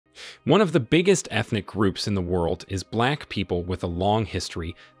One of the biggest ethnic groups in the world is Black people, with a long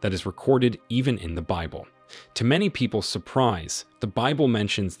history that is recorded even in the Bible. To many people's surprise, the Bible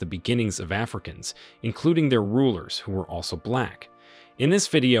mentions the beginnings of Africans, including their rulers who were also Black. In this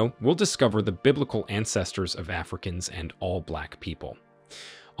video, we'll discover the biblical ancestors of Africans and all Black people.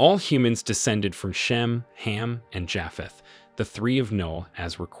 All humans descended from Shem, Ham, and Japheth, the three of Noah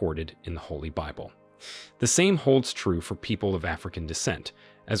as recorded in the Holy Bible. The same holds true for people of African descent,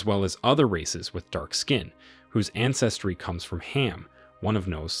 as well as other races with dark skin, whose ancestry comes from Ham, one of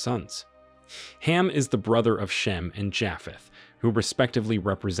Noah's sons. Ham is the brother of Shem and Japheth, who respectively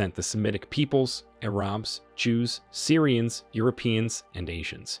represent the Semitic peoples, Arabs, Jews, Syrians, Europeans, and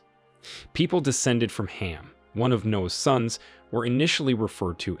Asians. People descended from Ham, one of Noah's sons, were initially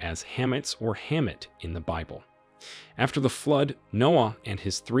referred to as Hamites or Hamit in the Bible. After the flood, Noah and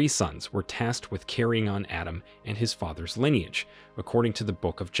his 3 sons were tasked with carrying on Adam and his father's lineage, according to the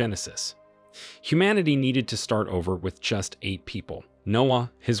book of Genesis. Humanity needed to start over with just 8 people: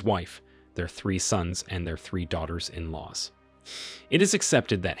 Noah, his wife, their 3 sons, and their 3 daughters-in-laws. It is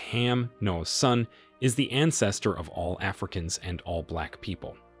accepted that Ham, Noah's son, is the ancestor of all Africans and all Black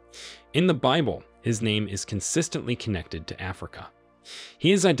people. In the Bible, his name is consistently connected to Africa.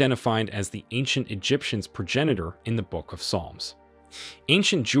 He is identified as the ancient Egyptians' progenitor in the Book of Psalms.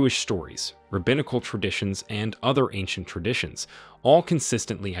 Ancient Jewish stories, rabbinical traditions, and other ancient traditions all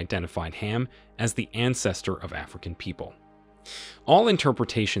consistently identified Ham as the ancestor of African people. All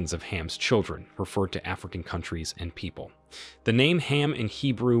interpretations of Ham's children refer to African countries and people. The name Ham in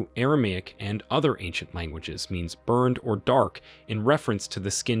Hebrew, Aramaic, and other ancient languages means burned or dark in reference to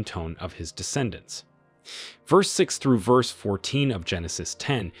the skin tone of his descendants. Verse 6 through verse 14 of Genesis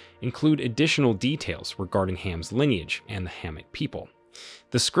 10 include additional details regarding Ham's lineage and the Hamite people.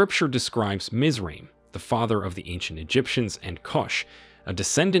 The scripture describes Mizraim, the father of the ancient Egyptians, and Cush, a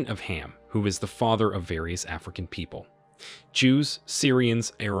descendant of Ham, who is the father of various African people. Jews,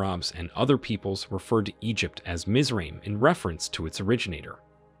 Syrians, Arabs, and other peoples referred to Egypt as Mizraim in reference to its originator.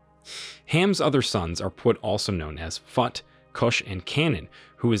 Ham's other sons are Put, also known as Phut, Cush, and Canaan,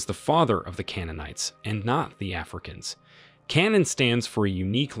 who is the father of the Canaanites and not the Africans. Canaan stands for a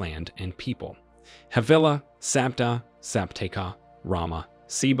unique land and people. Havilah, Sabta, Sabteka, Rama,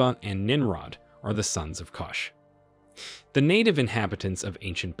 Seba, and Nimrod are the sons of Cush. The native inhabitants of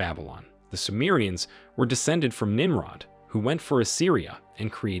ancient Babylon, the Sumerians, were descended from Nimrod, who went for Assyria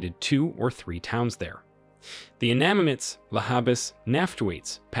and created 2 or 3 towns there. The Anamites, Lahabis,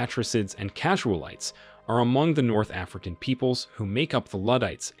 Naphtuites, Patricids, and Casualites are among the North African peoples who make up the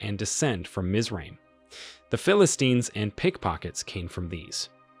Luddites and descend from Mizraim. The Philistines and pickpockets came from these.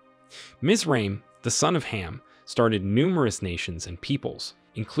 Mizraim, the son of Ham, started numerous nations and peoples,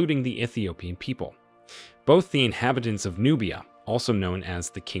 including the Ethiopian people. Both the inhabitants of Nubia, also known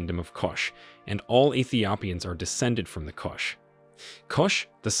as the Kingdom of Cush, and all Ethiopians are descended from the Cush. Cush,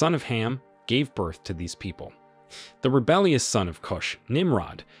 the son of Ham, gave birth to these people. The rebellious son of Cush,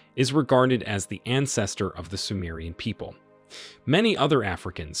 Nimrod, is regarded as the ancestor of the Sumerian people. Many other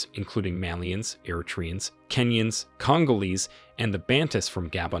Africans, including Malians, Eritreans, Kenyans, Congolese, and the Bantus from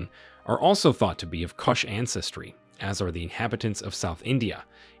Gabon, are also thought to be of Cush ancestry, as are the inhabitants of South India,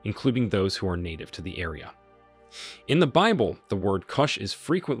 including those who are native to the area. In the Bible, the word Cush is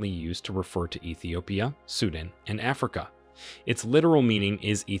frequently used to refer to Ethiopia, Sudan, and Africa. Its literal meaning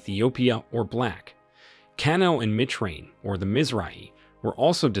is Ethiopia or Black. Cano and Mitrain, or the Mizrahi, were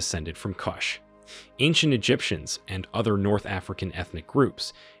also descended from Cush. Ancient Egyptians and other North African ethnic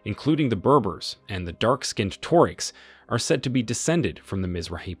groups, including the Berbers and the dark-skinned Taurics, are said to be descended from the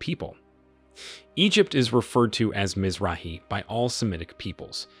Mizrahi people. Egypt is referred to as Mizrahi by all Semitic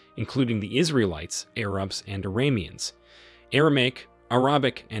peoples, including the Israelites, Arabs, and Arameans. Aramaic,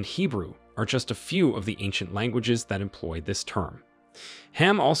 Arabic, and Hebrew are just a few of the ancient languages that employ this term.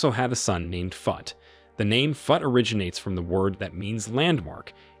 Ham also had a son named Phut. The name Phut originates from the word that means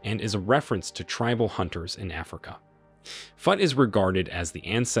landmark and is a reference to tribal hunters in Africa. Phut is regarded as the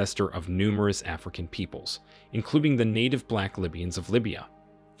ancestor of numerous African peoples, including the native Black Libyans of Libya.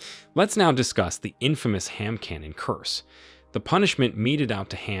 Let's now discuss the infamous Ham-Canaan curse. The punishment meted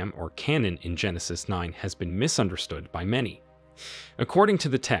out to Ham or Canaan in Genesis 9 has been misunderstood by many. According to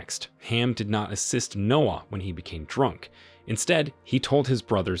the text, Ham did not assist Noah when he became drunk. Instead, he told his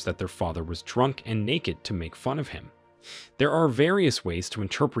brothers that their father was drunk and naked to make fun of him. There are various ways to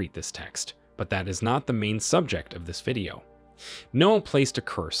interpret this text, but that is not the main subject of this video. Noah placed a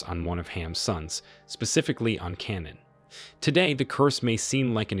curse on one of Ham's sons, specifically on Canaan. Today, the curse may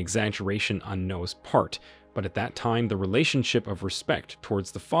seem like an exaggeration on Noah's part, but at that time the relationship of respect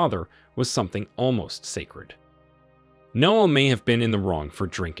towards the father was something almost sacred. Noah may have been in the wrong for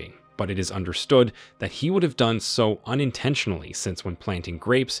drinking, but it is understood that he would have done so unintentionally, since when planting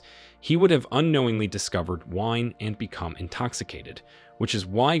grapes, he would have unknowingly discovered wine and become intoxicated, which is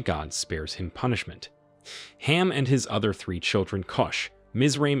why God spares him punishment. Ham and his other 3 children, Cush,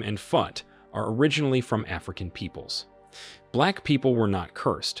 Mizraim, and Phut, are originally from African peoples. Black people were not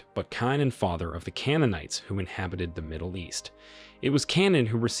cursed, but Canaan, father of the Canaanites who inhabited the Middle East. It was Canaan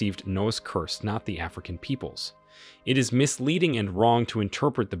who received Noah's curse, not the African peoples. It is misleading and wrong to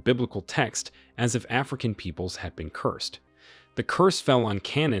interpret the biblical text as if African peoples had been cursed. The curse fell on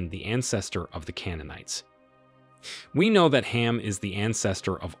Canaan, the ancestor of the Canaanites. We know that Ham is the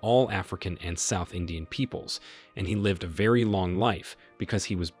ancestor of all African and South Indian peoples, and he lived a very long life because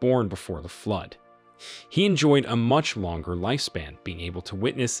he was born before the flood. He enjoyed a much longer lifespan, being able to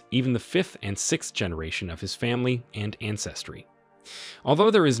witness even the 5th and 6th generation of his family and ancestry.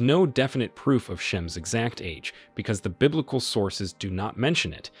 Although there is no definite proof of Shem's exact age, because the biblical sources do not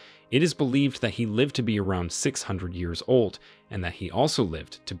mention it, it is believed that he lived to be around 600 years old, and that he also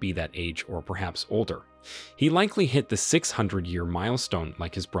lived to be that age or perhaps older. He likely hit the 600-year milestone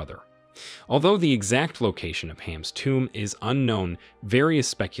like his brother. Although the exact location of Ham's tomb is unknown, various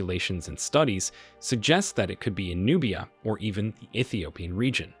speculations and studies suggest that it could be in Nubia or even the Ethiopian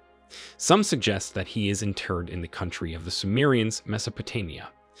region. Some suggest that he is interred in the country of the Sumerians, Mesopotamia.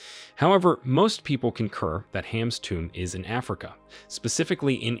 However, most people concur that Ham's tomb is in Africa,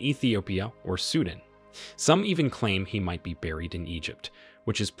 specifically in Ethiopia or Sudan. Some even claim he might be buried in Egypt,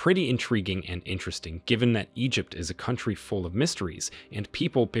 which is pretty intriguing and interesting given that Egypt is a country full of mysteries and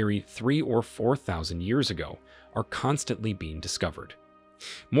people buried 3,000 or 4,000 years ago are constantly being discovered.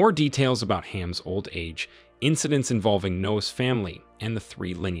 More details about Ham's old age, incidents involving Noah's family, and the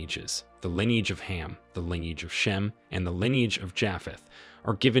 3 lineages, the lineage of Ham, the lineage of Shem, and the lineage of Japheth,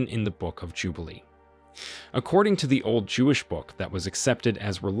 are given in the Book of Jubilee. According to the old Jewish book that was accepted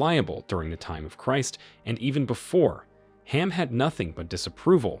as reliable during the time of Christ and even before, Ham had nothing but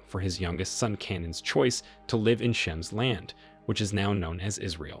disapproval for his youngest son Canaan's choice to live in Shem's land, which is now known as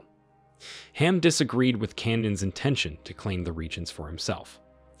Israel. Ham disagreed with Canaan's intention to claim the regions for himself.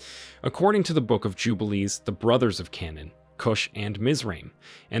 According to the Book of Jubilees, the brothers of Canaan, Cush and Mizraim,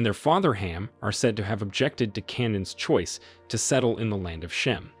 and their father Ham are said to have objected to Canaan's choice to settle in the land of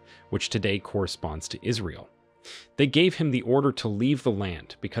Shem, which today corresponds to Israel. They gave him the order to leave the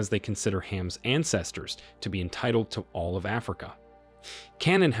land because they consider Ham's ancestors to be entitled to all of Africa.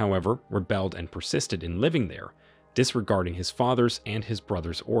 Canaan, however, rebelled and persisted in living there, disregarding his father's and his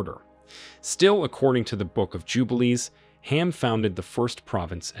brother's order. Still, according to the Book of Jubilees, Ham founded the first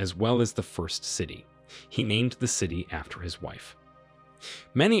province as well as the first city. He named the city after his wife.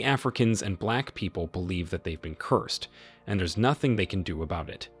 Many Africans and black people believe that they've been cursed, and there's nothing they can do about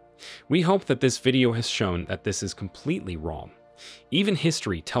it. We hope that this video has shown that this is completely wrong. Even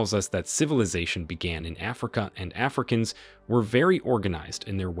history tells us that civilization began in Africa and Africans were very organized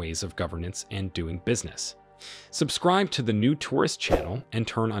in their ways of governance and doing business. Subscribe to the New Tourist channel and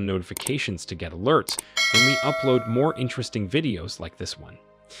turn on notifications to get alerts when we upload more interesting videos like this one.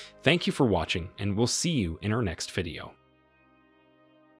 Thank you for watching, and we'll see you in our next video.